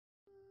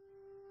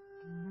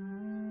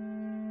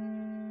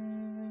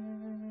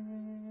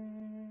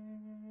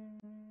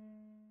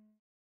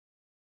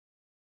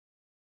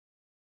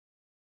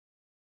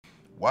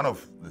one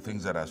of the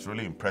things that has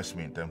really impressed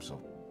me in terms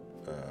of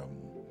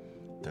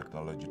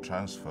technology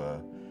transfer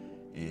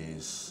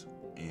is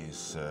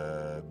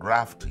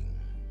grafting.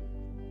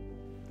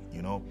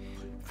 You know,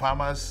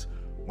 farmers,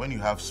 when you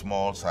have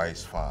small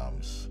size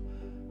farms,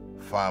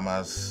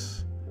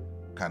 farmers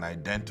can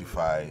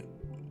identify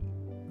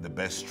the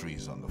best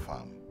trees on the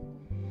farm,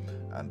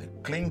 and they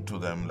cling to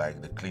them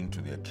like they cling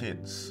to their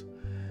kids.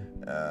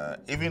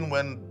 Even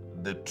when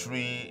the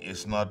tree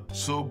is not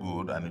so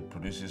good and it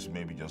produces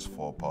maybe just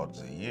 4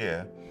 pods a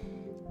year,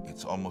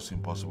 it's almost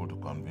impossible to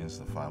convince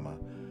the farmer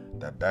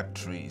that that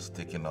tree is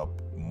taking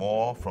up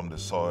more from the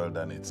soil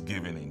than it's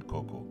giving in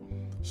cocoa.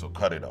 So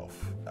cut it off,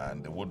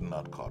 and they would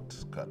not cut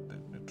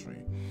the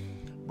tree.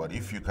 But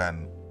if you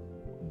can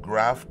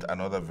graft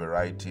another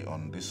variety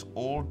on this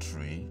old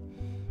tree,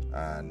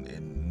 and a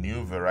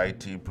new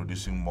variety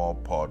producing more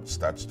pods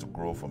starts to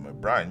grow from a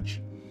branch,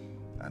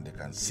 and they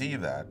can see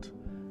that,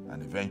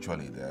 and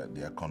eventually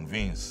they are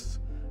convinced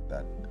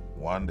that,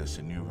 one, there's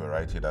a new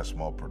variety that's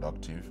more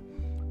productive.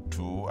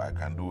 2, I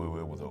can do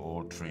away with the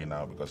old tree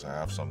now because I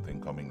have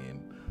something coming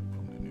in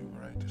from the new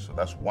variety. So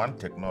that's one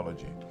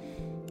technology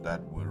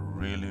that will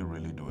really,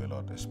 really do a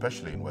lot,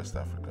 especially in West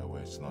Africa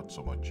where it's not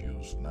so much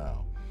used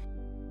now.